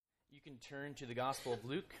You can turn to the Gospel of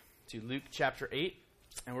Luke, to Luke chapter 8,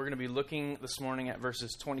 and we're going to be looking this morning at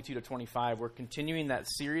verses 22 to 25. We're continuing that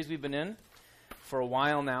series we've been in for a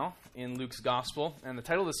while now in Luke's Gospel, and the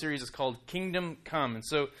title of the series is called Kingdom Come. And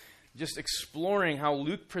so just exploring how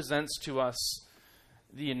Luke presents to us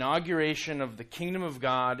the inauguration of the kingdom of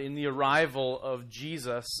God in the arrival of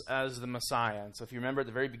Jesus as the Messiah. And so if you remember at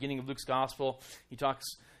the very beginning of Luke's Gospel, he talks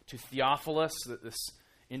to Theophilus, this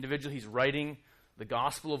individual he's writing the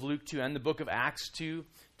Gospel of Luke to and the book of Acts to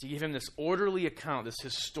give him this orderly account, this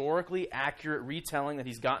historically accurate retelling that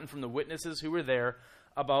he's gotten from the witnesses who were there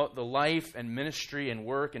about the life and ministry and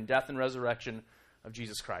work and death and resurrection of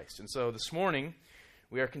Jesus Christ. And so this morning,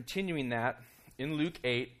 we are continuing that in Luke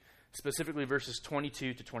 8, specifically verses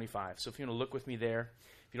 22 to 25. So if you want to look with me there,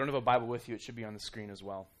 if you don't have a Bible with you, it should be on the screen as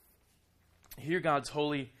well. Hear God's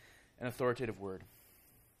holy and authoritative word.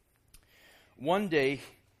 One day,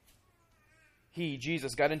 he,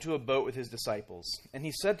 Jesus, got into a boat with his disciples, and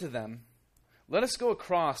he said to them, "Let us go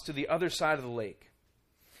across to the other side of the lake."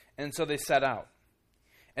 And so they set out.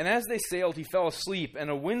 And as they sailed, he fell asleep, and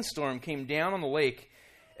a windstorm came down on the lake,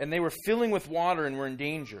 and they were filling with water and were in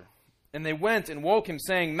danger. And they went and woke him,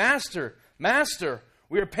 saying, "Master, Master,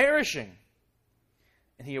 we are perishing."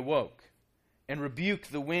 And he awoke, and rebuked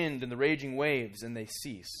the wind and the raging waves, and they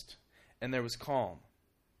ceased, and there was calm.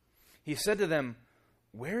 He said to them,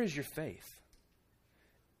 "Where is your faith?"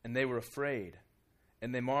 And they were afraid,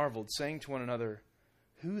 and they marveled, saying to one another,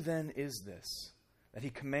 "Who then is this, that he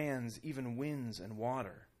commands even winds and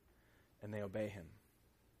water, and they obey him?"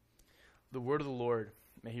 The word of the Lord,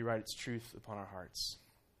 may he write its truth upon our hearts.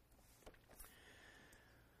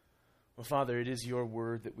 Well, Father, it is your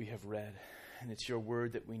word that we have read, and it's your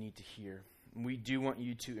word that we need to hear. And we do want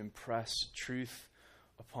you to impress truth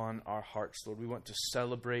upon our hearts, Lord. We want to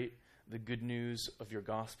celebrate the good news of your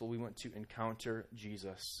gospel. We want to encounter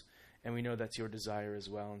Jesus, and we know that's your desire as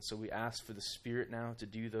well. And so we ask for the Spirit now to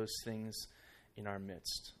do those things in our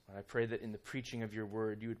midst. And I pray that in the preaching of your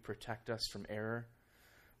word, you would protect us from error.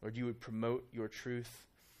 Lord, you would promote your truth,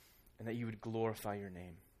 and that you would glorify your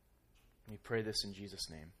name. We pray this in Jesus'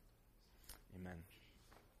 name. Amen.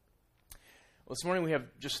 Well, this morning we have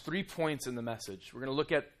just 3 points in the message. We're going to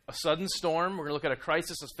look at a sudden storm, we're going to look at a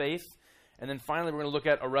crisis of faith, and then finally we're going to look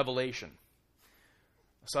at a revelation.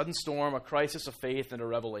 A sudden storm, a crisis of faith, and a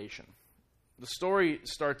revelation. The story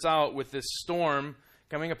starts out with this storm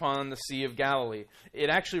coming upon the Sea of Galilee. It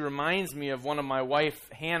actually reminds me of one of my wife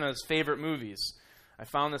Hannah's favorite movies. I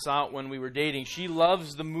found this out when we were dating. She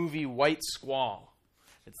loves the movie White Squall.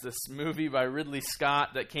 It's this movie by Ridley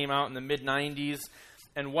Scott that came out in the mid-90s.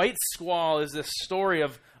 And White Squall is this story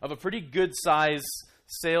of a pretty good-sized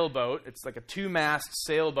sailboat. It's like a 2-mast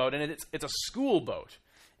sailboat, and it's a school boat.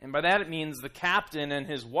 And by that it means the captain and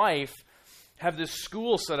his wife have this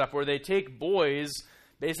school set up where they take boys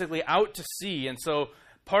basically out to sea. And so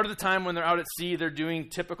part of the time when they're out at sea, they're doing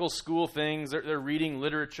typical school things. They're reading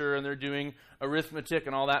literature, and they're doing arithmetic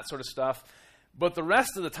and all that sort of stuff. But the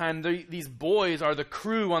rest of the time, these boys are the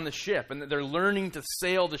crew on the ship, and they're learning to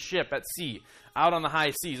sail the ship at sea, out on the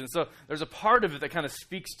high seas. And so there's a part of it that kind of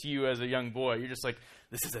speaks to you as a young boy. You're just like,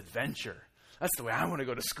 this is adventure. That's the way I want to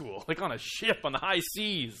go to school, like on a ship on the high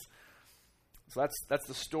seas. So that's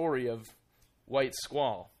the story of White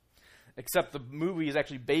Squall. Except the movie is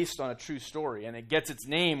actually based on a true story, and it gets its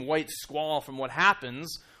name, White Squall, from what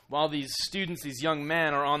happens while these students, these young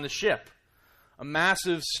men, are on the ship. A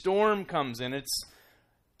massive storm comes in. It's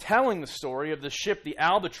telling the story of the ship, the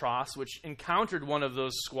Albatross, which encountered one of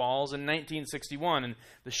those squalls in 1961, and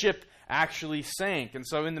the ship actually sank. And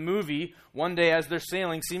so in the movie, one day as they're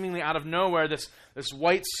sailing, seemingly out of nowhere, this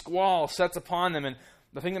white squall sets upon them. And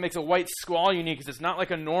the thing that makes a white squall unique is it's not like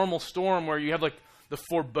a normal storm where you have like the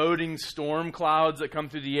foreboding storm clouds that come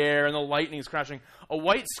through the air and the lightning is crashing. A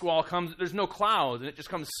white squall comes, there's no clouds, and it just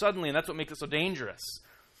comes suddenly, and that's what makes it so dangerous.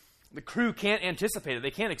 The crew can't anticipate it.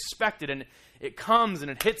 They can't expect it, and it comes and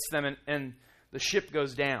it hits them, and the ship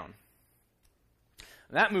goes down.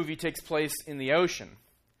 And that movie takes place in the ocean.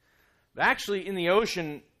 But actually, in the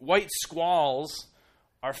ocean, white squalls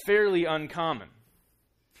are fairly uncommon.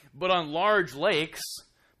 But on large lakes,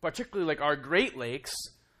 particularly like our Great Lakes,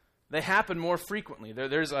 they happen more frequently.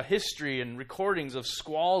 There's a history and recordings of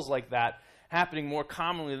squalls like that happening more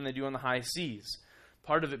commonly than they do on the high seas.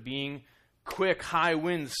 Part of it being quick, high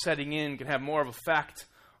winds setting in can have more of effect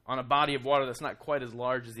on a body of water that's not quite as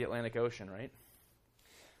large as the Atlantic Ocean, right?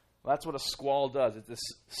 Well, that's what a squall does. It's this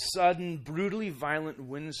sudden, brutally violent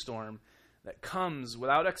windstorm that comes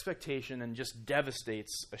without expectation and just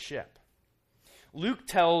devastates a ship. Luke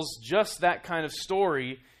tells just that kind of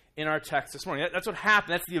story in our text this morning. That's what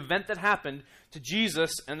happened. That's the event that happened to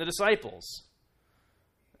Jesus and the disciples.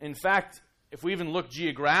 In fact, if we even look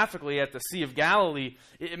geographically at the Sea of Galilee,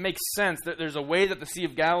 it makes sense that there's a way that the Sea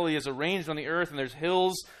of Galilee is arranged on the earth, and there's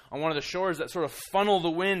hills on one of the shores that sort of funnel the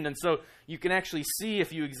wind. And so you can actually see,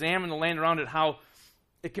 if you examine the land around it, how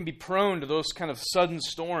it can be prone to those kind of sudden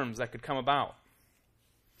storms that could come about.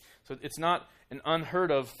 So it's not an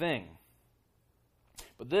unheard of thing.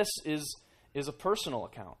 But this is a personal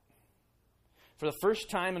account. For the first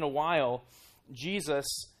time in a while, Jesus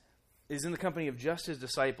is in the company of just his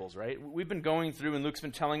disciples, right? We've been going through, and Luke's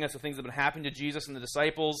been telling us the things that have been happening to Jesus and the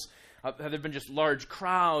disciples. Have there been just large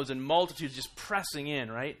crowds and multitudes just pressing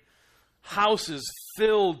in, right? Houses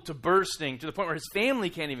filled to bursting, to the point where his family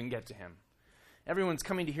can't even get to him. Everyone's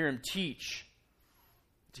coming to hear him teach,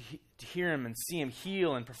 to hear him and see him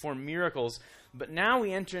heal and perform miracles. But now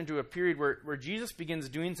we enter into a period where Jesus begins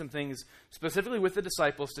doing some things specifically with the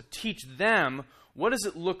disciples to teach them what does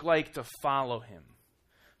it look like to follow him.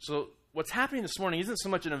 So what's happening this morning isn't so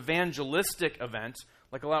much an evangelistic event,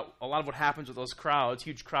 like a lot of what happens with those crowds.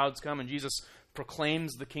 Huge crowds come and Jesus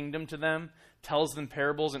proclaims the kingdom to them, tells them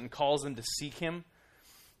parables, and calls them to seek him.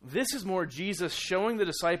 This is more Jesus showing the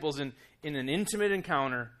disciples in an intimate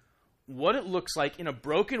encounter what it looks like in a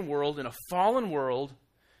broken world, in a fallen world,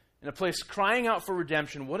 in a place crying out for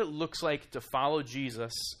redemption, what it looks like to follow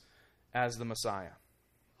Jesus as the Messiah.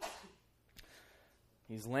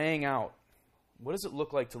 He's laying out what does it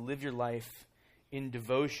look like to live your life in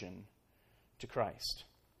devotion to Christ.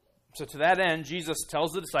 So to that end, Jesus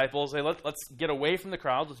tells the disciples, hey, let's get away from the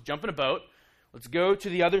crowd. Let's jump in a boat. Let's go to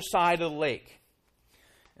the other side of the lake.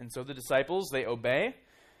 And so the disciples, they obey.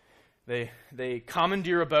 They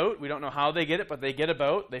commandeer a boat. We don't know how they get it, but they get a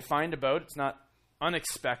boat. They find a boat. It's not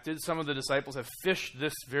unexpected. Some of the disciples have fished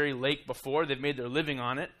this very lake before. They've made their living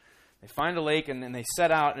on it. They find a lake, and then they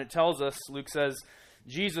set out, and it tells us, Luke says,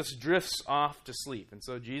 Jesus drifts off to sleep. And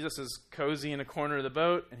so Jesus is cozy in a corner of the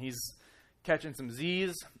boat, and he's catching some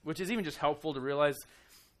Z's, which is even just helpful to realize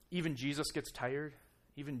even Jesus gets tired.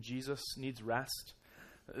 Even Jesus needs rest.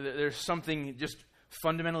 There's something just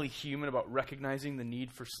fundamentally human about recognizing the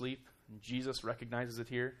need for sleep. And Jesus recognizes it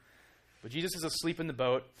here. But Jesus is asleep in the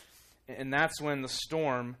boat, and that's when the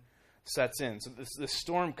storm sets in. So this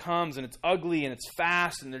storm comes, and it's ugly, and it's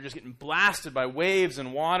fast, and they're just getting blasted by waves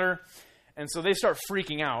and water. And so they start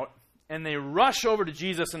freaking out, and they rush over to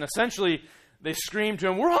Jesus, and essentially they scream to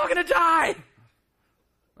him, we're all going to die!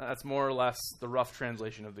 That's more or less the rough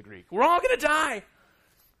translation of the Greek. We're all going to die!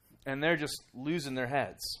 And they're just losing their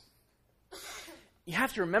heads. You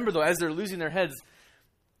have to remember, though, as they're losing their heads,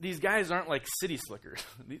 these guys aren't like city slickers.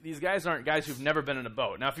 These guys aren't guys who've never been in a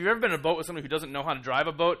boat. Now, if you've ever been in a boat with somebody who doesn't know how to drive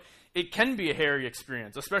a boat, it can be a hairy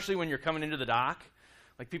experience, especially when you're coming into the dock.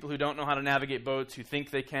 Like people who don't know how to navigate boats, who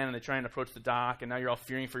think they can, and they try and approach the dock, and now you're all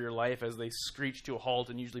fearing for your life as they screech to a halt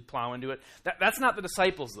and usually plow into it. That's not the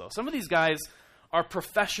disciples, though. Some of these guys are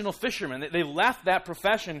professional fishermen. They left that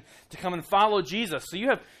profession to come and follow Jesus. So you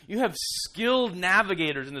have skilled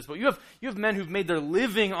navigators in this boat. You have men who've made their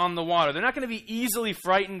living on the water. They're not going to be easily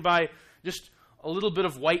frightened by just a little bit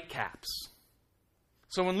of whitecaps.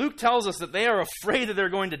 So when Luke tells us that they are afraid that they're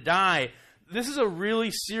going to die, this is a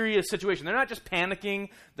really serious situation. They're not just panicking.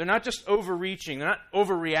 They're not just overreaching. They're not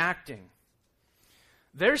overreacting.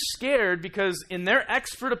 They're scared because, in their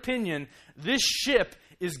expert opinion, this ship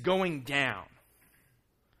is going down.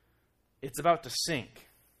 It's about to sink.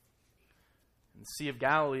 And the Sea of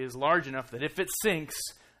Galilee is large enough that if it sinks,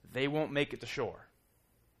 they won't make it to shore.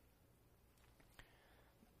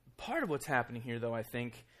 Part of what's happening here, though, I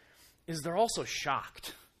think, is they're also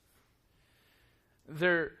shocked.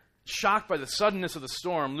 They're shocked by the suddenness of the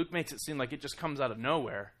storm. Luke makes it seem like it just comes out of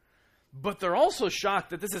nowhere. But they're also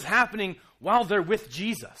shocked that this is happening while they're with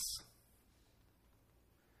Jesus.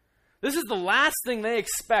 This is the last thing they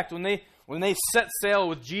expect when they set sail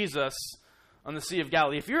with Jesus on the Sea of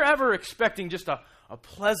Galilee. If you're ever expecting just a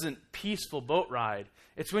pleasant, peaceful boat ride,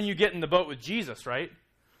 it's when you get in the boat with Jesus, right?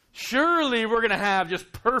 Surely we're going to have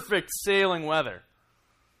just perfect sailing weather.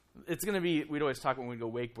 It's going to be, we'd always talk when we go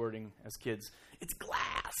wakeboarding as kids, it's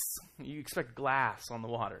glass. You expect glass on the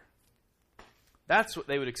water. That's what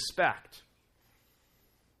they would expect.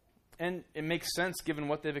 And it makes sense given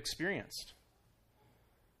what they've experienced.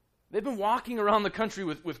 They've been walking around the country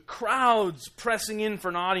with crowds pressing in for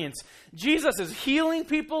an audience. Jesus is healing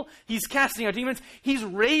people. He's casting out demons. He's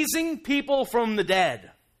raising people from the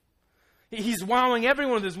dead. He's wowing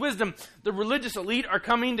everyone with his wisdom. The religious elite are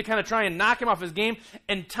coming to kind of try and knock him off his game.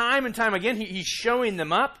 And time again, he's showing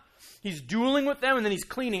them up. He's dueling with them, and then he's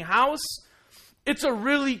cleaning house. It's a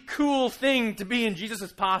really cool thing to be in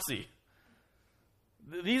Jesus' posse.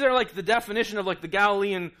 These are like the definition of like the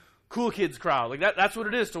Galilean cool kids crowd. Like that's what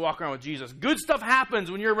it is to walk around with Jesus. Good stuff happens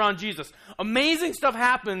when you're around Jesus. Amazing stuff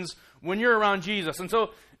happens when you're around Jesus. And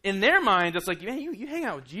so in their mind, it's like, man, you hang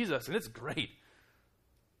out with Jesus and it's great.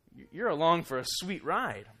 You're along for a sweet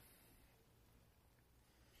ride.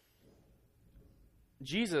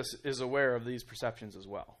 Jesus is aware of these perceptions as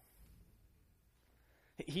well.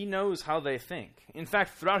 He knows how they think. In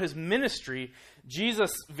fact, throughout his ministry,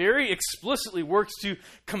 Jesus very explicitly works to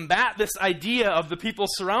combat this idea of the people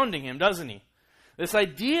surrounding him, doesn't he? This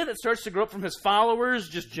idea that starts to grow up from his followers,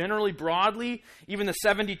 just generally broadly, even the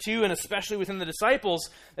 72 and especially within the disciples,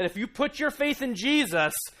 that if you put your faith in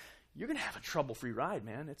Jesus, you're going to have a trouble-free ride,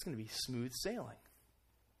 man. It's going to be smooth sailing.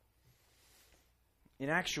 In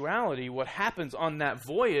actuality, what happens on that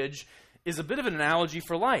voyage is a bit of an analogy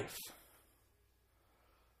for life.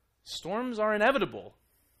 Storms are inevitable,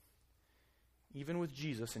 even with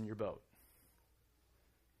Jesus in your boat.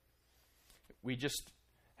 We just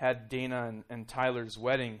had Dana and Tyler's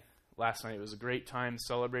wedding last night. It was a great time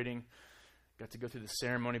celebrating. Got to go through the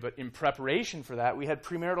ceremony, but in preparation for that, we had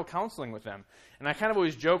premarital counseling with them. And I kind of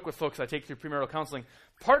always joke with folks I take through premarital counseling.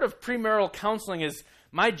 Part of premarital counseling is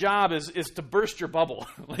my job is to burst your bubble.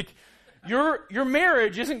 Like your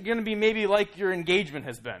marriage isn't going to be maybe like your engagement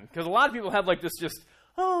has been, because a lot of people have like this just,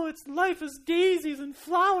 oh, it's life is daisies and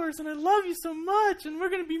flowers, and I love you so much, and we're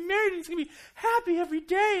going to be married, and it's going to be happy every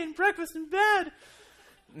day, and breakfast in bed.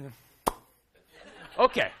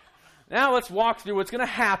 Okay, now let's walk through what's going to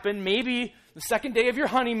happen. Maybe the second day of your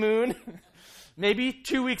honeymoon, maybe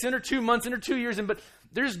 2 weeks in or 2 months in or 2 years in, but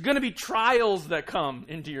there's going to be trials that come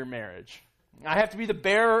into your marriage. I have to be the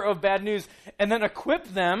bearer of bad news and then equip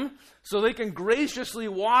them so they can graciously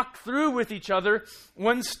walk through with each other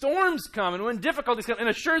when storms come and when difficulties come, and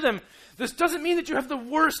assure them this doesn't mean that you have the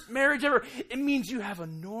worst marriage ever. It means you have a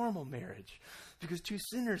normal marriage because two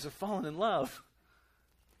sinners have fallen in love.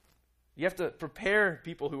 You have to prepare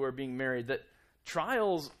people who are being married that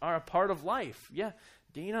trials are a part of life. Yeah,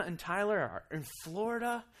 Dana and Tyler are in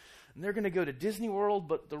Florida, and they're going to go to Disney World,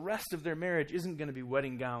 but the rest of their marriage isn't going to be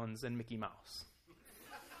wedding gowns and Mickey Mouse.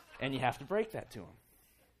 And you have to break that to them.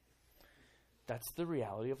 That's the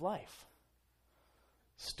reality of life.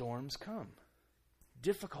 Storms come.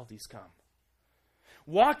 Difficulties come.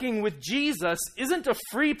 Walking with Jesus isn't a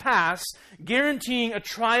free pass guaranteeing a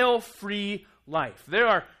trial-free life. There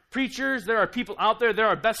are preachers, there are people out there, there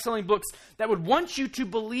are best-selling books that would want you to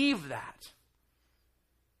believe that.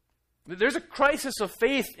 There's a crisis of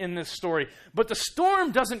faith in this story, but the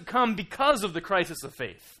storm doesn't come because of the crisis of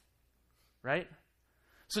faith, right?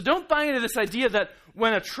 So don't buy into this idea that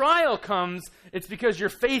when a trial comes, it's because your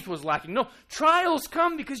faith was lacking. No, trials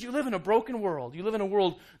come because you live in a broken world. You live in a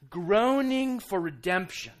world groaning for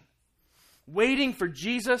redemption, waiting for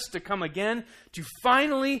Jesus to come again to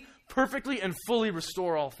finally, perfectly, and fully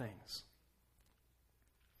restore all things.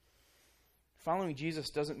 Following Jesus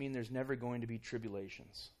doesn't mean there's never going to be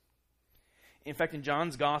tribulations. In fact, in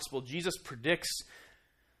John's gospel, Jesus predicts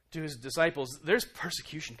to his disciples, there's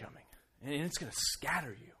persecution coming, and it's going to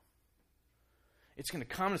scatter you. It's going to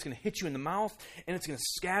come, and it's going to hit you in the mouth, and it's going to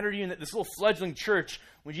scatter you. And this little fledgling church,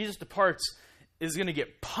 when Jesus departs, is going to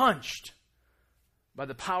get punched by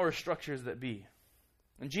the power structures that be.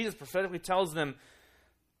 And Jesus prophetically tells them,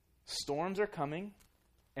 storms are coming,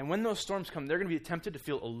 and when those storms come, they're going to be tempted to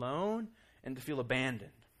feel alone and to feel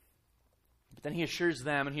abandoned. But then he assures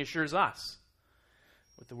them, and he assures us,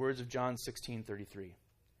 with the words of John 16:33.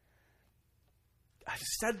 I've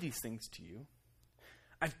said these things to you.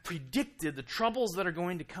 I've predicted the troubles that are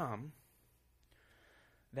going to come,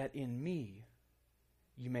 that in me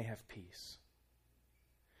you may have peace.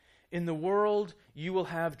 In the world you will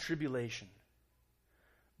have tribulation,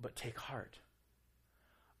 but take heart.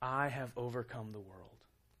 I have overcome the world.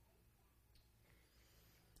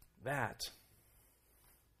 That's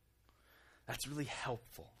really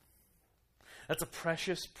helpful. That's a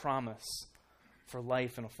precious promise for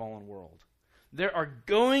life in a fallen world. There are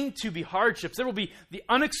going to be hardships. There will be the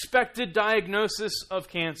unexpected diagnosis of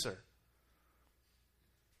cancer.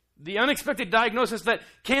 The unexpected diagnosis that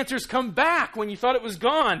cancer's come back when you thought it was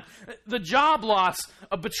gone. The job loss,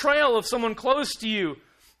 a betrayal of someone close to you.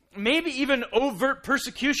 Maybe even overt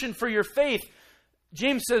persecution for your faith.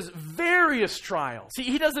 James says various trials.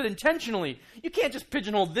 He does it intentionally. You can't just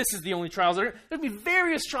pigeonhole this is the only trials. There'll be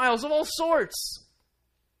various trials of all sorts.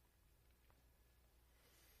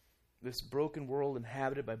 This broken world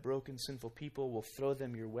inhabited by broken, sinful people will throw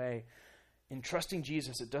them your way. In trusting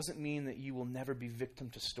Jesus, it doesn't mean that you will never be victim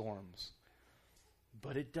to storms.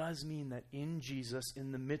 But it does mean that in Jesus,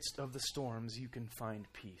 in the midst of the storms, you can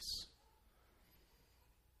find peace.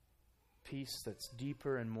 peace that's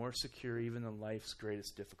deeper and more secure even than life's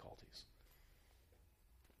greatest difficulties.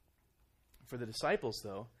 For the disciples,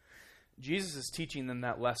 though, Jesus is teaching them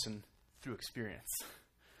that lesson through experience.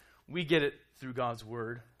 We get it through God's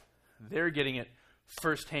word. They're getting it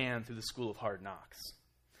firsthand through the school of hard knocks.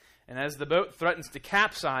 And as the boat threatens to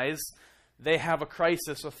capsize, they have a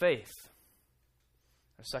crisis of faith.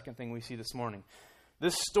 The second thing we see this morning.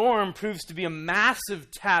 This storm proves to be a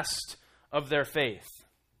massive test of their faith.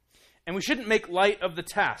 And we shouldn't make light of the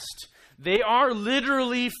test. They are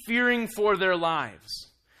literally fearing for their lives.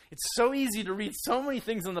 It's so easy to read so many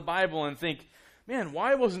things in the Bible and think, man,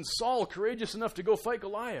 why wasn't Saul courageous enough to go fight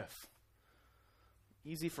Goliath?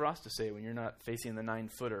 Easy for us to say when you're not facing the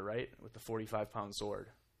 9-footer, right, with the 45-pound sword.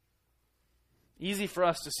 Easy for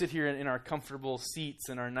us to sit here in our comfortable seats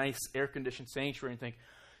in our nice air-conditioned sanctuary and think,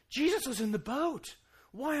 Jesus was in the boat.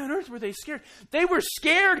 Why on earth were they scared? They were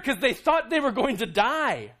scared because they thought they were going to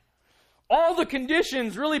die. All the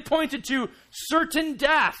conditions really pointed to certain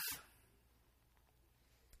death.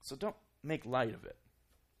 So don't make light of it.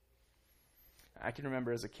 I can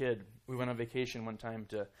remember as a kid, we went on vacation one time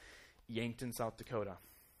to Yankton, South Dakota.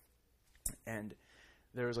 And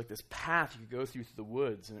there was like this path you could go through the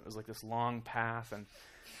woods, and it was like this long path. And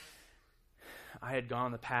I had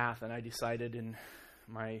gone the path, and I decided in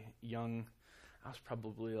my I was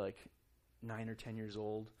probably like 9 or 10 years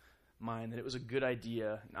old, that it was a good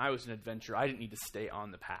idea. And I was an adventurer. I didn't need to stay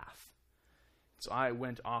on the path. So I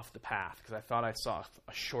went off the path because I thought I saw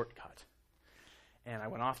a shortcut. And I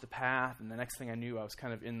went off the path, and the next thing I knew, I was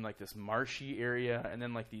kind of in like this marshy area, and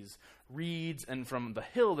then like these reeds. And from the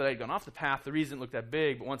hill that I'd gone off the path, the reeds didn't look that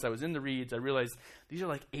big, but once I was in the reeds, I realized these are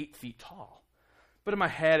like 8 feet tall. But in my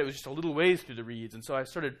head, it was just a little ways through the reeds, and so I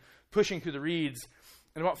started pushing through the reeds,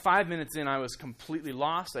 and about 5 minutes in, I was completely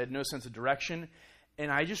lost. I had no sense of direction,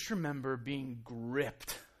 and I just remember being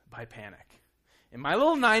gripped by panic. In my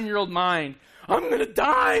little 9-year-old mind, I'm going to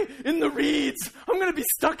die in the reeds. I'm going to be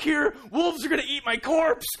stuck here. Wolves are going to eat my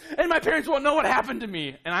corpse. And my parents won't know what happened to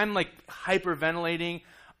me. And I'm like hyperventilating.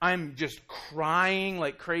 I'm just crying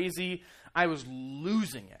like crazy. I was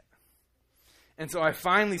losing it. And so I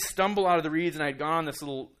finally stumble out of the reeds, and I had gone on this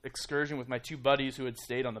little excursion with my 2 buddies who had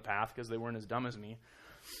stayed on the path because they weren't as dumb as me.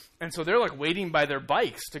 And so they're like waiting by their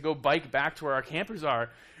bikes to go bike back to where our campers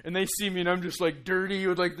are. And they see me, and I'm just like dirty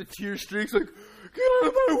with like the tear streaks, like, get out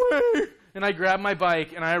of my way. And I grabbed my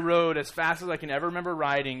bike, and I rode as fast as I can ever remember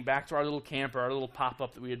riding back to our little camper, our little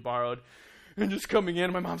pop-up that we had borrowed. And just coming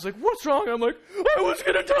in, my mom's like, what's wrong? I'm like, I was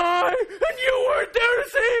going to die, and you weren't there to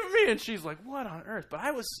save me. And she's like, what on earth? But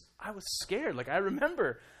I was scared. Like, I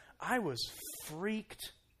remember I was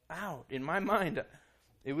freaked out. In my mind,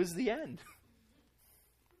 it was the end.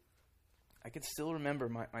 I can still remember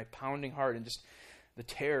my pounding heart and just the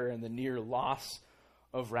terror and the near loss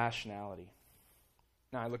of rationality.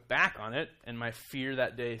 Now, I look back on it, and my fear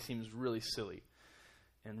that day seems really silly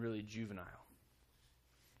and really juvenile.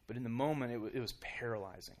 But in the moment, it was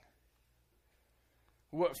paralyzing.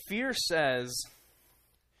 What fear says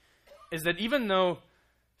is that even though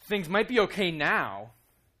things might be okay now,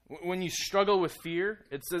 when you struggle with fear,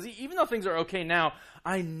 it says, even though things are okay now,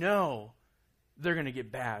 I know they're going to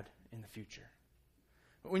get bad in the future.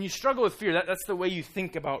 When you struggle with fear, that's the way you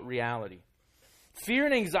think about reality. Fear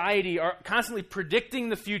and anxiety are constantly predicting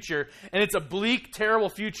the future, and it's a bleak, terrible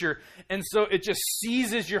future, and so it just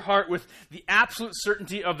seizes your heart with the absolute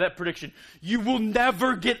certainty of that prediction. You will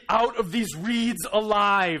never get out of these reeds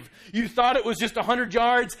alive. You thought it was just 100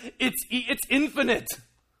 yards. It's infinite.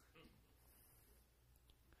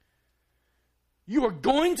 You are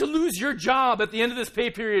going to lose your job at the end of this pay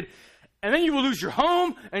period, and then you will lose your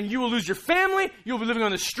home, and you will lose your family. You will be living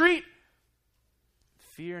on the street.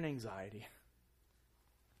 Fear and anxiety.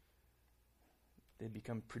 They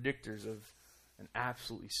become predictors of an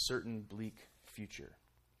absolutely certain bleak future.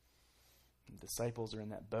 The disciples are in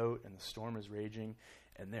that boat, and the storm is raging,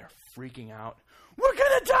 and they're freaking out. We're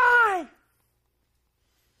going to die!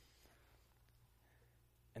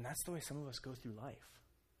 And that's the way some of us go through life.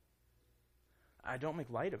 I don't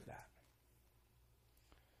make light of that.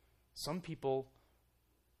 Some people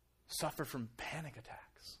suffer from panic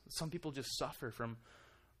attacks. Some people just suffer from,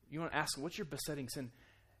 you want to ask, what's your besetting sin?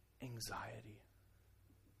 Anxiety.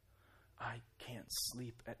 I can't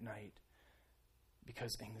sleep at night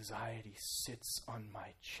because anxiety sits on my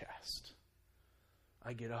chest.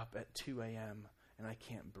 I get up at 2 a.m. and I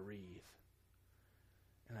can't breathe.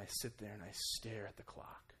 And I sit there and I stare at the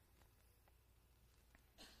clock.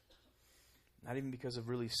 Not even because of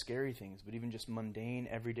really scary things, but even just mundane,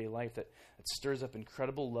 everyday life that stirs up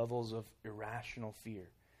incredible levels of irrational fear.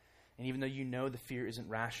 And even though you know the fear isn't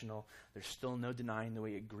rational, there's still no denying the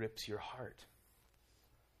way it grips your heart.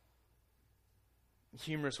 A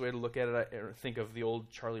humorous way to look at it, I think of the old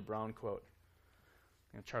Charlie Brown quote.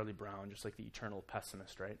 Charlie Brown, just like the eternal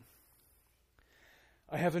pessimist, right?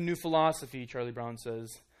 I have a new philosophy, Charlie Brown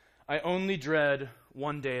says. I only dread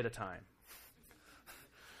one day at a time.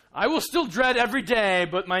 I will still dread every day,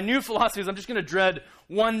 but my new philosophy is I'm just going to dread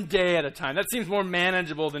one day at a time. That seems more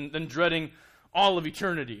manageable than dreading all of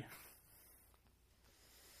eternity.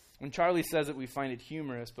 When Charlie says it, we find it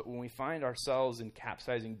humorous, but when we find ourselves in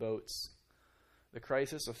capsizing boats, the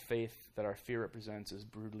crisis of faith that our fear represents is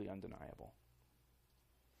brutally undeniable.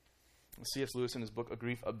 C.S. Lewis in his book, A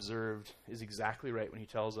Grief Observed, is exactly right when he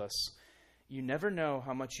tells us, you never know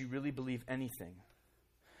how much you really believe anything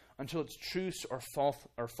until its truth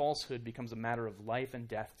or falsehood becomes a matter of life and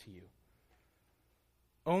death to you.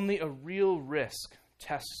 Only a real risk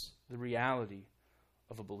tests the reality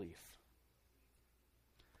of a belief.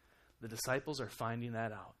 The disciples are finding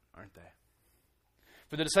that out, aren't they?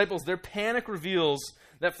 For the disciples, their panic reveals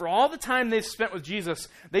that for all the time they've spent with Jesus,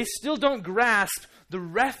 they still don't grasp the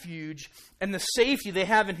refuge and the safety they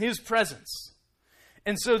have in his presence.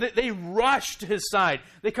 And so they rush to his side.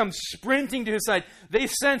 They come sprinting to his side.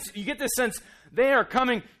 You get this sense, they are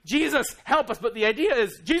coming, Jesus, help us. But the idea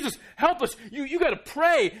is, Jesus, help us. You got to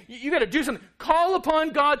pray. You got to do something. Call upon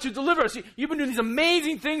God to deliver us. You've been doing these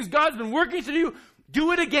amazing things. God's been working through you.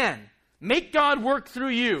 Do it again. Make God work through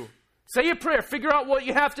you. Say a prayer. Figure out what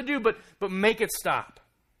you have to do, but make it stop.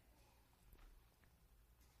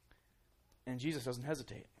 And Jesus doesn't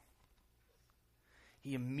hesitate.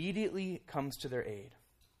 He immediately comes to their aid.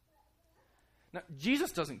 Now,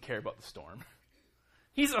 Jesus doesn't care about the storm.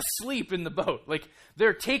 He's asleep in the boat. Like,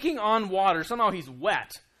 they're taking on water. Somehow he's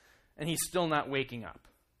wet, and he's still not waking up.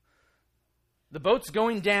 The boat's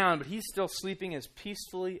going down, but he's still sleeping as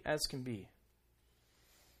peacefully as can be.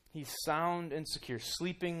 He's sound and secure,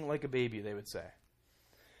 sleeping like a baby, they would say.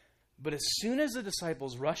 But as soon as the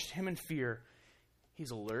disciples rushed him in fear,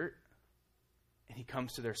 he's alert, and he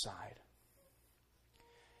comes to their side.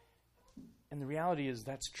 And the reality is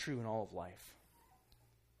that's true in all of life.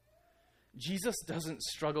 Jesus doesn't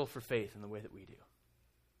struggle for faith in the way that we do.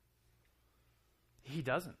 He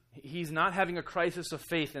doesn't. He's not having a crisis of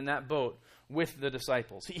faith in that boat with the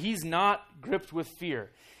disciples. He's not gripped with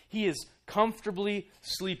fear. He is comfortably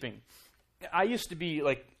sleeping. I used to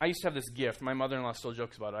have this gift. My mother-in-law still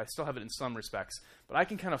jokes about it. I still have it in some respects. But I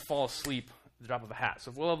can kind of fall asleep at the drop of a hat.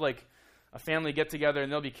 So if we'll have like a family get-together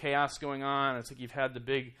and there'll be chaos going on, it's like you've had the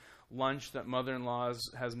big lunch that mother-in-law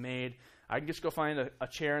has made, I can just go find a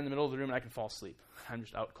chair in the middle of the room and I can fall asleep. I'm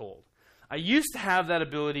just out cold. I used to have that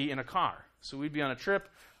ability in a car. So we'd be on a trip,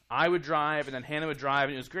 I would drive, and then Hannah would drive,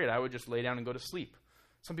 and it was great. I would just lay down and go to sleep.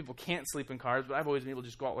 Some people can't sleep in cars, but I've always been able to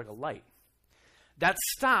just go out like a light. That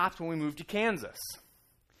stopped when we moved to Kansas.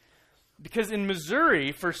 Because in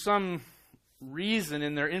Missouri, for some reason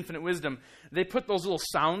in their infinite wisdom, they put those little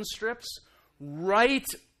sound strips right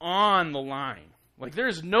on the line. Like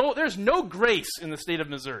there's no grace in the state of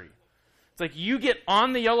Missouri. It's like you get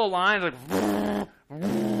on the yellow line, like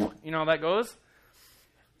you know how that goes?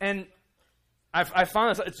 And I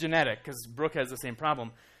found this, it's genetic, because Brooke has the same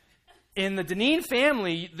problem. In the Deneen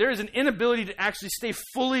family, there is an inability to actually stay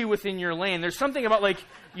fully within your lane. There's something about like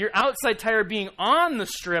your outside tire being on the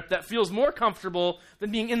strip that feels more comfortable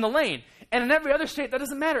than being in the lane. And in every other state, that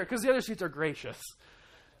doesn't matter, because the other states are gracious,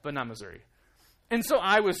 but not Missouri. And so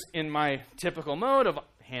I was in my typical mode of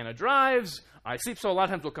Hannah drives, I sleep, so a lot of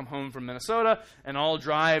times we'll come home from Minnesota, and I'll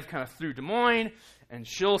drive kind of through Des Moines, and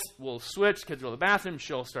we'll switch, kids go to the bathroom,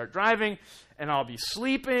 she'll start driving, and I'll be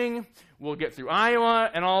sleeping, we'll get through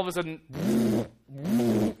Iowa, and all of a sudden,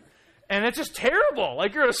 and it's just terrible.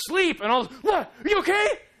 Like you're asleep, and what, are you okay?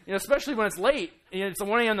 You know, especially when it's late, and it's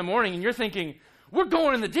 1 a.m. in the morning, and you're thinking, we're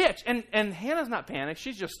going in the ditch. And Hannah's not panicked,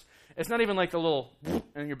 she's just, it's not even like the little,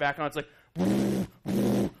 and you're back on, it's like, you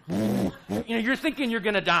know, you're thinking you're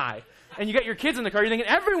going to die. And you got your kids in the car, you're thinking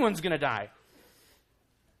everyone's going to die.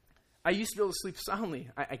 I used to be able to sleep soundly.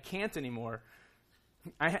 I can't anymore.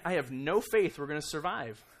 I have no faith we're going to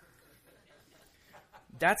survive.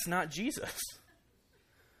 That's not Jesus.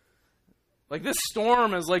 Like this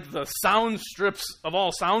storm is like the sound strips of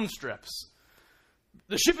all sound strips.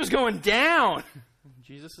 The ship is going down.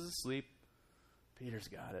 Jesus is asleep. Peter's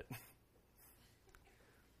got it.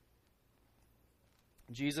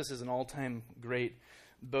 Jesus is an all-time great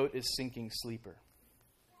boat is sinking sleeper.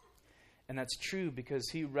 And that's true because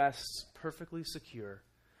he rests perfectly secure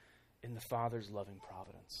in the Father's loving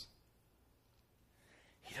providence.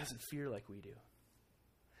 He doesn't fear like we do.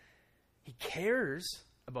 He cares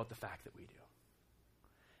about the fact that we do.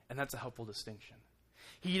 And that's a helpful distinction.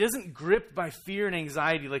 He isn't gripped by fear and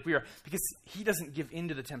anxiety like we are, because he doesn't give in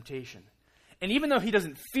to the temptation. And even though he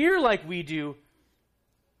doesn't fear like we do,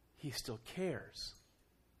 he still cares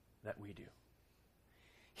that we do.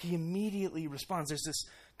 He immediately responds. There's this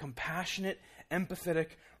compassionate, empathetic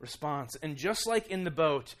response. And just like in the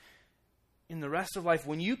boat, in the rest of life,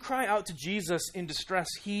 when you cry out to Jesus in distress,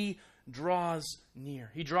 he draws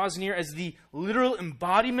near. He draws near as the literal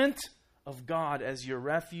embodiment of God as your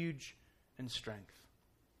refuge and strength,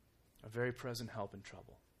 a very present help in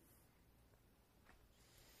trouble.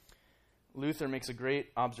 Luther makes a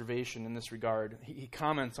great observation in this regard. He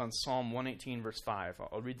comments on Psalm 118, verse 5.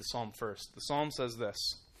 I'll read the psalm first. The psalm says this: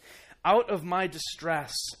 "Out of my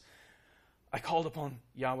distress I called upon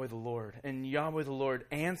Yahweh the Lord, and Yahweh the Lord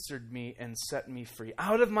answered me and set me free."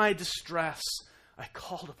 Out of my distress I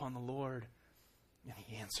called upon the Lord, and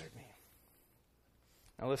he answered me.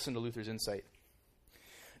 Now listen to Luther's insight.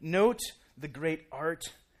 Note the great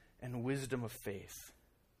art and wisdom of faith.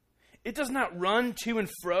 It does not run to and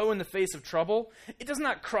fro in the face of trouble. It does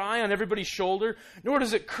not cry on everybody's shoulder, nor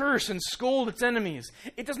does it curse and scold its enemies.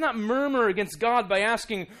 It does not murmur against God by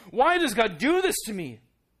asking, "Why does God do this to me?"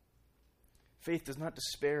 Faith does not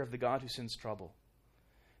despair of the God who sends trouble.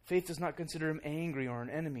 Faith does not consider him angry or an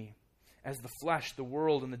enemy, as the flesh, the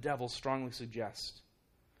world, and the devil strongly suggest.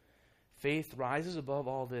 Faith rises above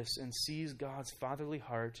all this and sees God's fatherly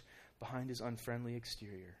heart behind his unfriendly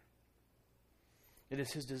exterior. It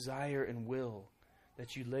is his desire and will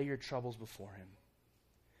that you lay your troubles before him.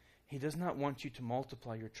 He does not want you to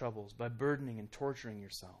multiply your troubles by burdening and torturing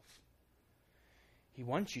yourself. He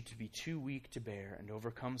wants you to be too weak to bear and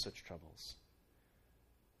overcome such troubles,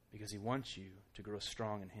 because he wants you to grow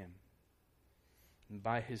strong in him. And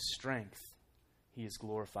by his strength, he is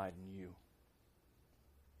glorified in you.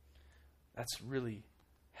 That's really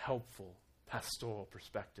helpful pastoral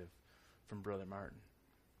perspective from Brother Martin.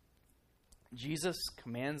 Jesus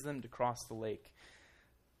commands them to cross the lake,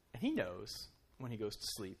 and he knows when he goes to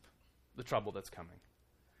sleep the trouble that's coming.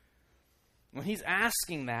 When he's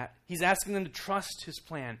asking that, he's asking them to trust his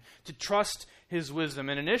plan, to trust his wisdom.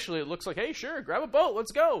 And initially it looks like, hey, sure, grab a boat,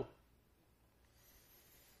 let's go.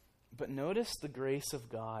 But notice the grace of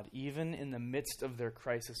God, even in the midst of their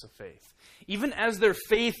crisis of faith. Even as their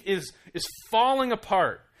faith is falling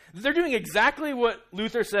apart. They're doing exactly what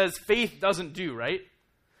Luther says faith doesn't do, right?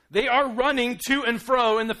 They are running to and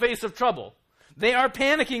fro in the face of trouble. They are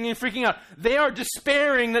panicking and freaking out. They are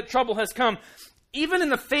despairing that trouble has come. Even in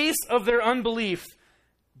the face of their unbelief,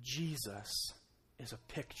 Jesus is a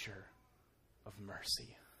picture of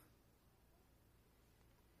mercy.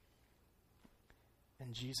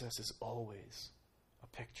 And Jesus is always a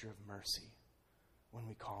picture of mercy when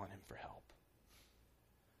we call on him for help.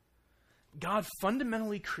 God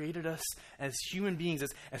fundamentally created us as human beings,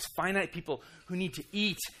 as finite people who need to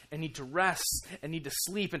eat and need to rest and need to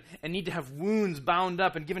sleep and need to have wounds bound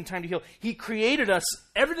up and given time to heal. He created us,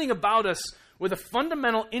 everything about us, with a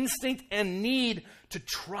fundamental instinct and need to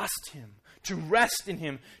trust him, to rest in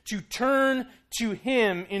him, to turn to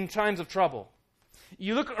him in times of trouble.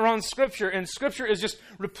 You look around Scripture, and Scripture is just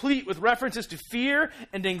replete with references to fear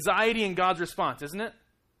and anxiety in God's response, isn't it?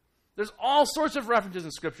 There's all sorts of references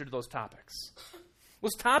in Scripture to those topics.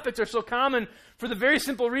 Those topics are so common for the very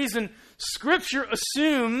simple reason Scripture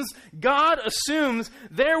assumes, God assumes,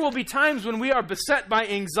 there will be times when we are beset by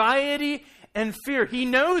anxiety and fear. He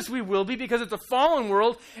knows we will be because it's a fallen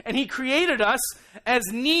world, and he created us as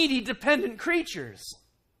needy, dependent creatures.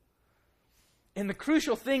 And the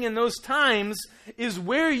crucial thing in those times is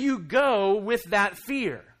where you go with that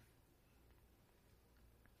fear.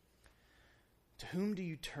 To whom do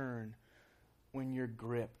you turn when you're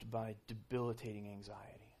gripped by debilitating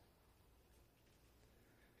anxiety?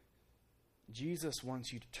 Jesus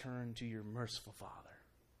wants you to turn to your merciful Father,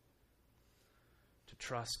 to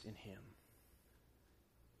trust in him.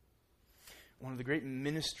 One of the great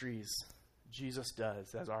ministries Jesus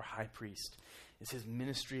does as our high priest is his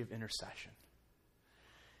ministry of intercession.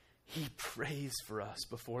 He prays for us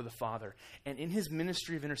before the Father. And in his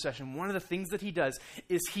ministry of intercession, one of the things that he does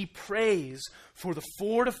is he prays for the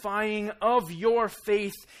fortifying of your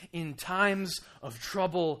faith in times of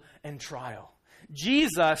trouble and trial.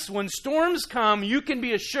 Jesus, when storms come, you can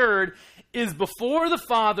be assured, is before the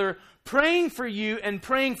Father praying for you and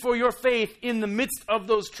praying for your faith in the midst of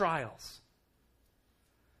those trials.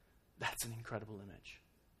 That's an incredible image.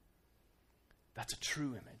 That's a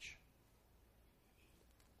true image.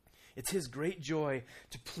 It's his great joy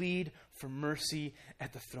to plead for mercy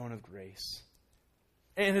at the throne of grace.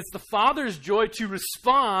 And it's the Father's joy to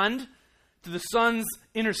respond to the Son's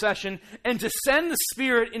intercession and to send the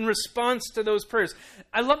Spirit in response to those prayers.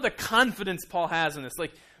 I love the confidence Paul has in this.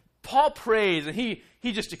 Like, Paul prays and he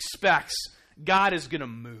just expects God is going to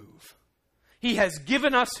move. He has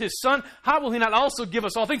given us his Son. How will he not also give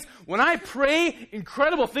us all things? When I pray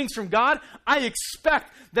incredible things from God, I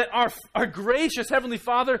expect that our gracious Heavenly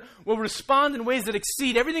Father will respond in ways that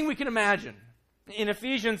exceed everything we can imagine. In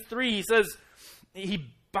Ephesians 3, he says, he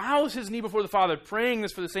bows his knee before the Father, praying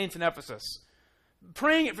this for the saints in Ephesus,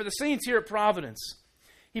 praying it for the saints here at Providence.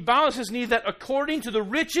 He bows his knee that according to the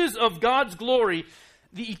riches of God's glory,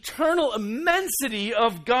 the eternal immensity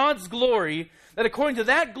of God's glory, that according to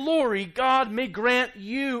that glory, God may grant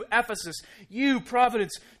you, Ephesus, you,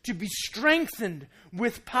 Providence, to be strengthened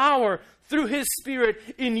with power through his Spirit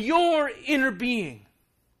in your inner being,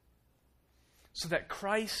 so that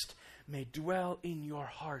Christ may dwell in your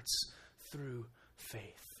hearts through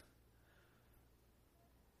faith.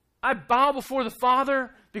 I bow before the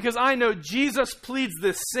Father because I know Jesus pleads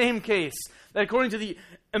this same case, that according to the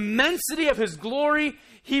immensity of his glory,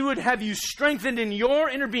 he would have you strengthened in your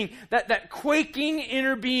inner being. That quaking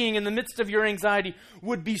inner being in the midst of your anxiety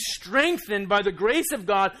would be strengthened by the grace of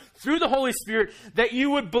God through the Holy Spirit, that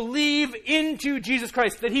you would believe into Jesus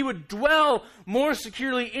Christ, that he would dwell more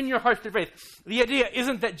securely in your heart through faith. The idea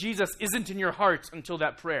isn't that Jesus isn't in your hearts until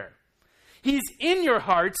that prayer. He's in your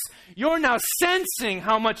hearts. You're now sensing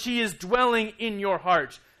how much he is dwelling in your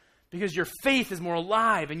heart because your faith is more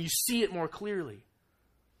alive and you see it more clearly.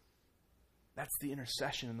 That's the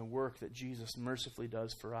intercession and the work that Jesus mercifully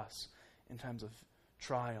does for us in times of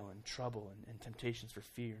trial and trouble and temptations for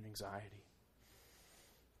fear and anxiety.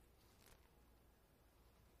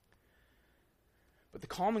 But the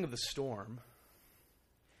calming of the storm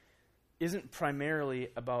isn't primarily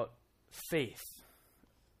about faith,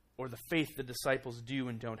 or the faith the disciples do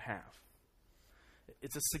and don't have.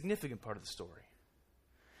 It's a significant part of the story.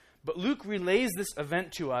 But Luke relays this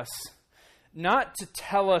event to us not to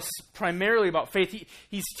tell us primarily about faith.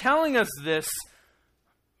 He's telling us this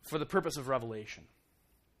for the purpose of revelation.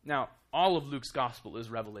 Now, all of Luke's gospel is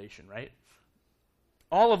revelation, right?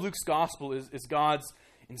 All of Luke's gospel is God's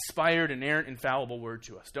inspired, inerrant, infallible word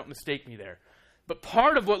to us. Don't mistake me there. But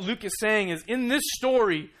part of what Luke is saying is, in this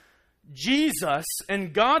story, Jesus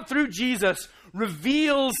and God through Jesus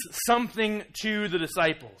reveals something to the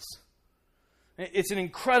disciples. It's an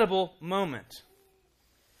incredible moment.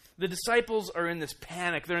 The disciples are in this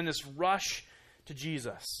panic. They're in this rush to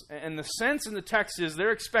Jesus. And the sense in the text is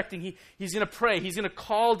they're expecting he's going to pray. He's going to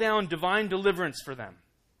call down divine deliverance for them.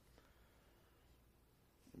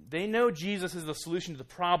 They know Jesus is the solution to the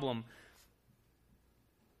problem,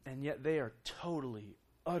 and yet they are totally,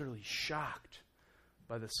 utterly shocked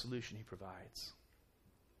by the solution he provides.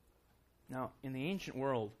 Now, in the ancient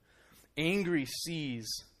world, angry seas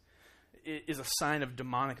is a sign of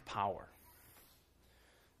demonic power.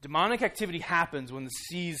 Demonic activity happens when the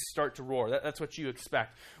seas start to roar. That's what you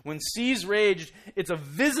expect. When seas rage, it's a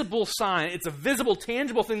visible sign. It's a visible,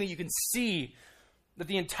 tangible thing that you can see that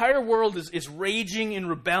the entire world is raging in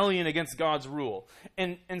rebellion against God's rule.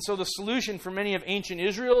 And so the solution for many of ancient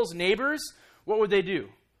Israel's neighbors, what would they do?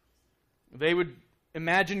 They would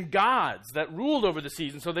imagine gods that ruled over the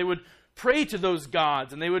seas. And so they would pray to those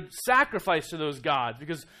gods and they would sacrifice to those gods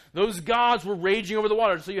because those gods were raging over the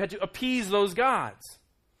water. So you had to appease those gods.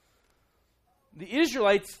 The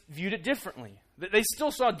Israelites viewed it differently. They still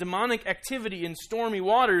saw demonic activity in stormy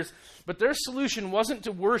waters, but their solution wasn't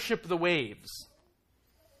to worship the waves.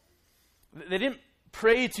 They didn't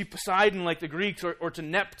pray to Poseidon like the Greeks or to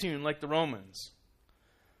Neptune like the Romans.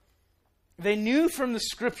 They knew from the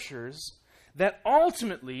scriptures that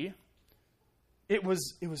ultimately it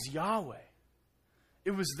was Yahweh.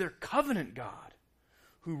 It was their covenant God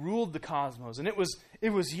who ruled the cosmos, and it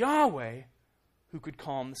was Yahweh who could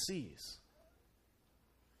calm the seas.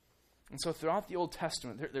 And so throughout the Old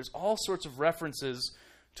Testament, there's all sorts of references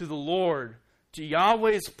to the Lord, to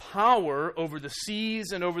Yahweh's power over the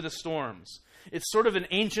seas and over the storms. It's sort of an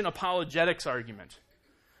ancient apologetics argument.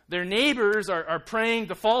 Their neighbors are praying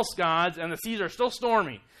to false gods, and the seas are still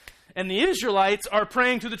stormy. And the Israelites are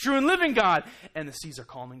praying to the true and living God, and the seas are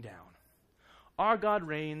calming down. Our God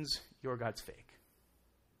reigns, your God's fake.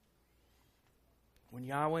 When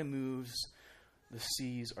Yahweh moves, the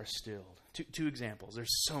seas are stilled. Two examples.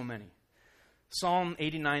 There's so many. Psalm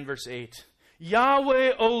 89, verse 8.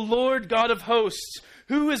 Yahweh, O Lord God of hosts,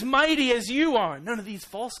 who is mighty as you are? None of these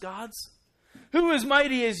false gods. Who is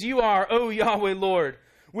mighty as you are, O Yahweh Lord?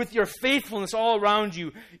 With your faithfulness all around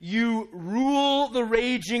you, you rule the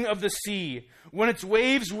raging of the sea. When its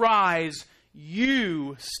waves rise,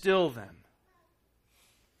 you still them.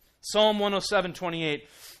 Psalm 107, 28.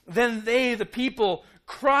 Then they, the people,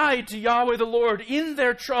 cried to Yahweh the Lord in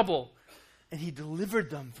their trouble, and he delivered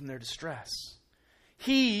them from their distress.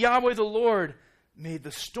 He, Yahweh the Lord, made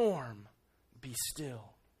the storm be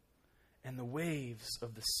still, and the waves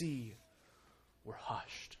of the sea were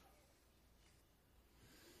hushed.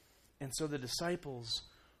 And so the disciples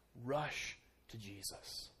rush to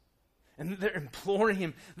Jesus. And they're imploring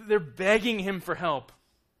him. They're begging him for help.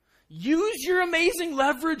 Use your amazing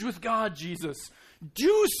leverage with God, Jesus.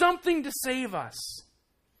 Do something to save us.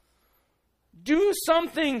 Do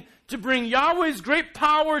something to bring Yahweh's great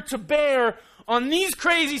power to bear on these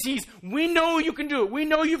crazy seas. We know you can do it. We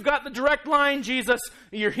know you've got the direct line, Jesus.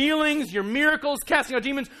 Your healings, your miracles, casting out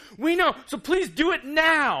demons. We know. So please do it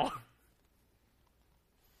now.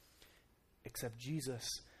 Except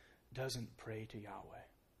Jesus doesn't pray to Yahweh.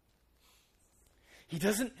 He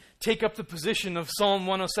doesn't take up the position of Psalm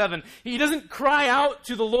 107. He doesn't cry out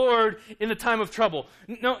to the Lord in the time of trouble.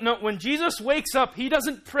 No, when Jesus wakes up, he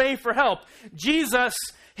doesn't pray for help. Jesus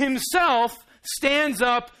himself stands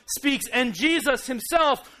up, speaks, and Jesus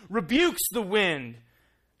himself rebukes the wind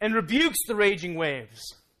and rebukes the raging waves.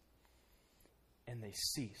 And they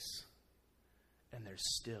cease. And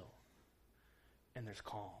there's still. And there's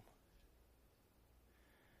calm.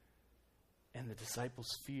 And the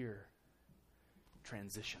disciples' fear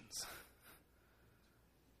transitions.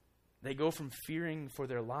 They go from fearing for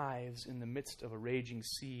their lives in the midst of a raging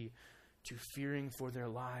sea to fearing for their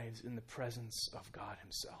lives in the presence of God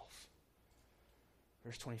himself.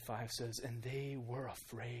 Verse 25 says, "And they were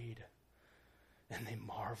afraid, and they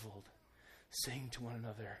marveled, saying to one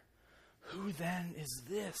another, 'Who then is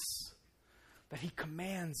this, that he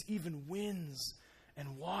commands even winds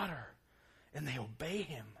and water, and they obey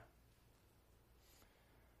him?'"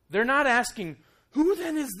 They're not asking, "Who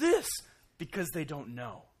then is this?" because they don't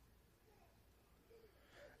know.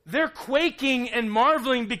 They're quaking and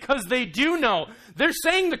marveling because they do know. They're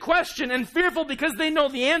saying the question and fearful because they know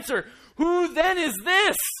the answer. Who then is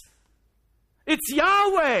this? It's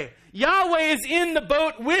Yahweh. Yahweh is in the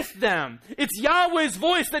boat with them. It's Yahweh's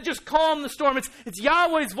voice that just calmed the storm. It's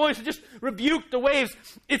Yahweh's voice that just rebuked the waves.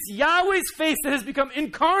 It's Yahweh's face that has become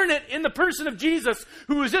incarnate in the person of Jesus,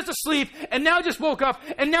 who was just asleep and now just woke up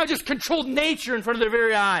and now just controlled nature in front of their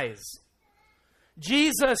very eyes.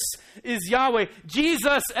 Jesus is Yahweh.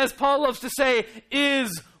 Jesus, as Paul loves to say,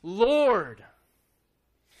 is Lord.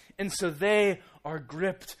 And so they are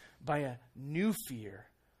gripped by a new fear,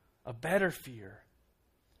 a better fear,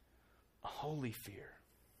 a holy fear.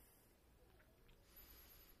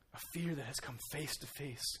 A fear that has come face to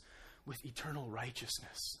face with eternal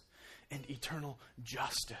righteousness and eternal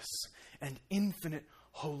justice and infinite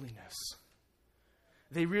holiness.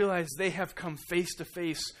 They realize they have come face to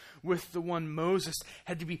face with the one Moses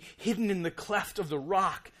had to be hidden in the cleft of the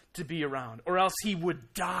rock to be around, or else he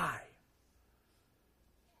would die.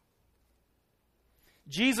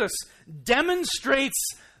 Jesus demonstrates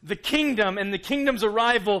the kingdom and the kingdom's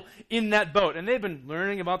arrival in that boat. And they've been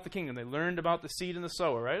learning about the kingdom. They learned about the seed and the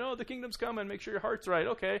sower, right? Oh, the kingdom's coming. Make sure your heart's right.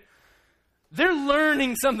 Okay. They're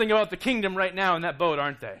learning something about the kingdom right now in that boat,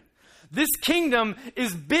 aren't they? This kingdom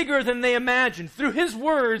is bigger than they imagined. Through his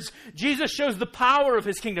words, Jesus shows the power of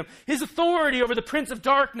his kingdom, his authority over the prince of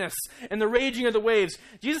darkness and the raging of the waves.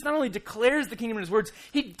 Jesus not only declares the kingdom in his words,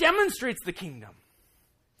 he demonstrates the kingdom.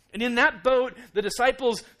 And in that boat, the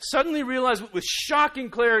disciples suddenly realize with shocking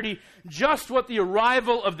clarity just what the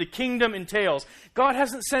arrival of the kingdom entails. God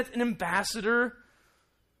hasn't sent an ambassador.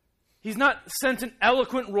 He's not sent an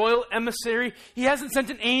eloquent royal emissary. He hasn't sent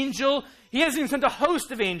an angel. He hasn't even sent a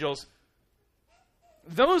host of angels.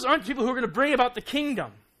 Those aren't people who are going to bring about the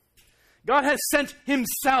kingdom. God has sent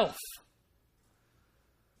himself.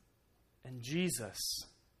 And Jesus,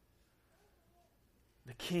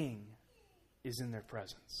 the King, is in their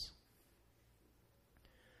presence.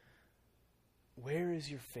 Where is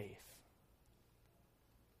your faith?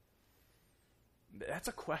 That's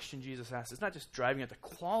a question Jesus asks. It's not just driving at the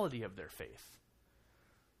quality of their faith.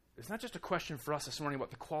 It's not just a question for us this morning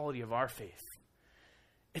about the quality of our faith.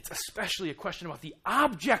 It's especially a question about the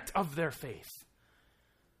object of their faith.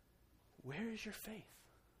 Where is your faith?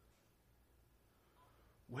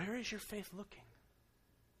 Where is your faith looking?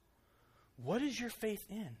 What is your faith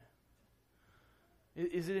in?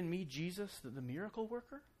 Is it in me, Jesus, the miracle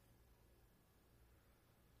worker?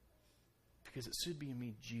 Because it should be in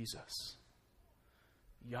me, Jesus,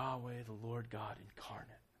 Yahweh, the Lord God incarnate.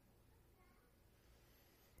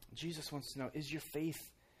 Jesus wants to know, is your faith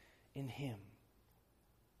in him?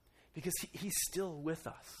 Because he's still with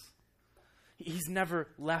us. He's never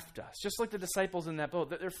left us. Just like the disciples in that boat,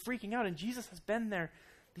 they're freaking out, and Jesus has been there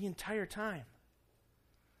the entire time.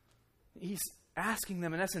 He's asking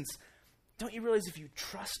them, in essence, don't you realize if you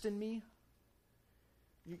trust in me,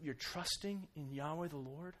 you're trusting in Yahweh the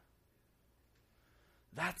Lord?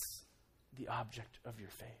 That's the object of your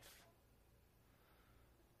faith.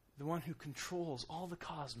 The one who controls all the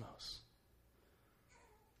cosmos,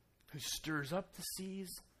 who stirs up the seas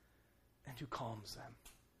and who calms them.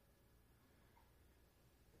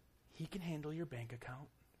 He can handle your bank account.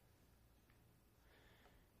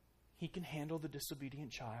 He can handle the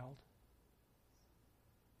disobedient child.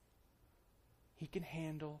 He can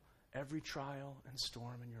handle every trial and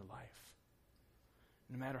storm in your life,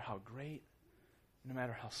 no matter how great, no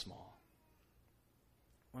matter how small.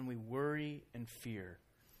 When we worry and fear,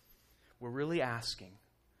 we're really asking,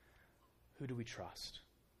 who do we trust?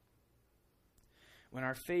 When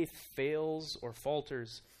our faith fails or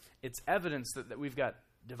falters, it's evidence that we've got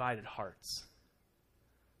divided hearts,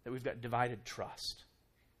 that we've got divided trust.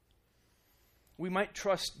 We might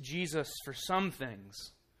trust Jesus for some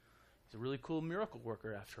things. He's a really cool miracle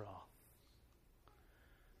worker after all.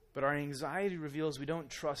 But our anxiety reveals we don't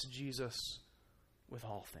trust Jesus with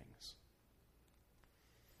all things.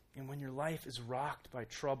 And when your life is rocked by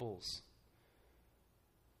troubles,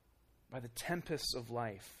 by the tempests of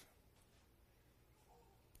life,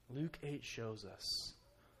 Luke 8 shows us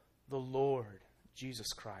the Lord,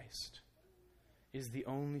 Jesus Christ, is the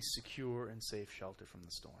only secure and safe shelter from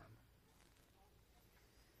the storm.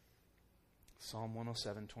 Psalm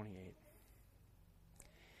 107:28.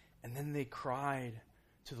 And then they cried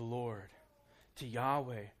to the Lord, to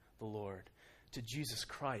Yahweh the Lord, to Jesus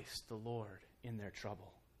Christ the Lord in their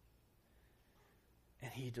trouble.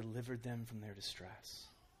 And he delivered them from their distress.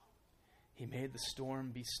 He made the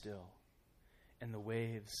storm be still, and the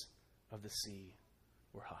waves of the sea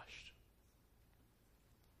were hushed.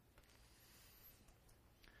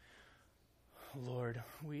 Lord,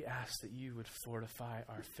 we ask that you would fortify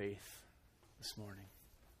our faith this morning.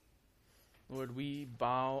 Lord, we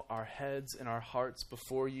bow our heads and our hearts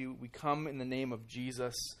before you. We come in the name of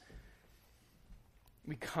Jesus.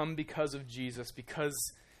 We come because of Jesus, because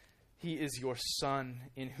he is your Son,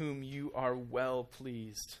 in whom you are well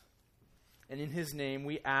pleased. And in his name,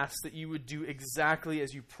 we ask that you would do exactly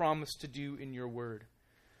as you promised to do in your word,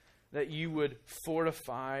 that you would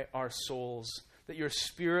fortify our souls, that your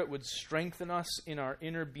Spirit would strengthen us in our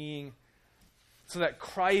inner being, so that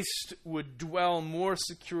Christ would dwell more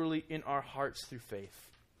securely in our hearts through faith.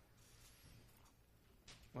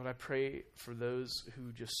 Lord, I pray for those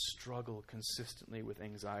who just struggle consistently with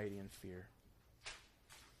anxiety and fear.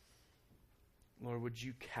 Lord, would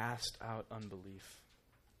you cast out unbelief?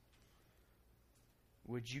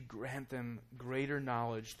 Would you grant them greater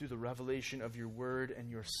knowledge through the revelation of your word and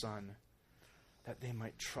your Son, that they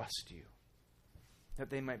might trust you, that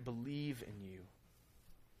they might believe in you.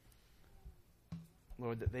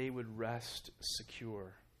 Lord, that they would rest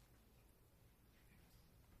secure.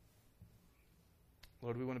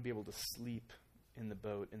 Lord, we want to be able to sleep in the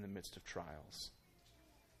boat in the midst of trials,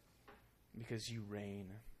 because you reign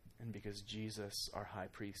and because Jesus, our high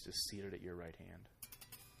priest, is seated at your right hand.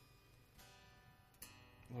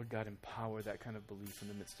 Lord God, empower that kind of belief in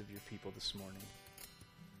the midst of your people this morning.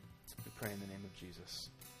 We pray in the name of Jesus.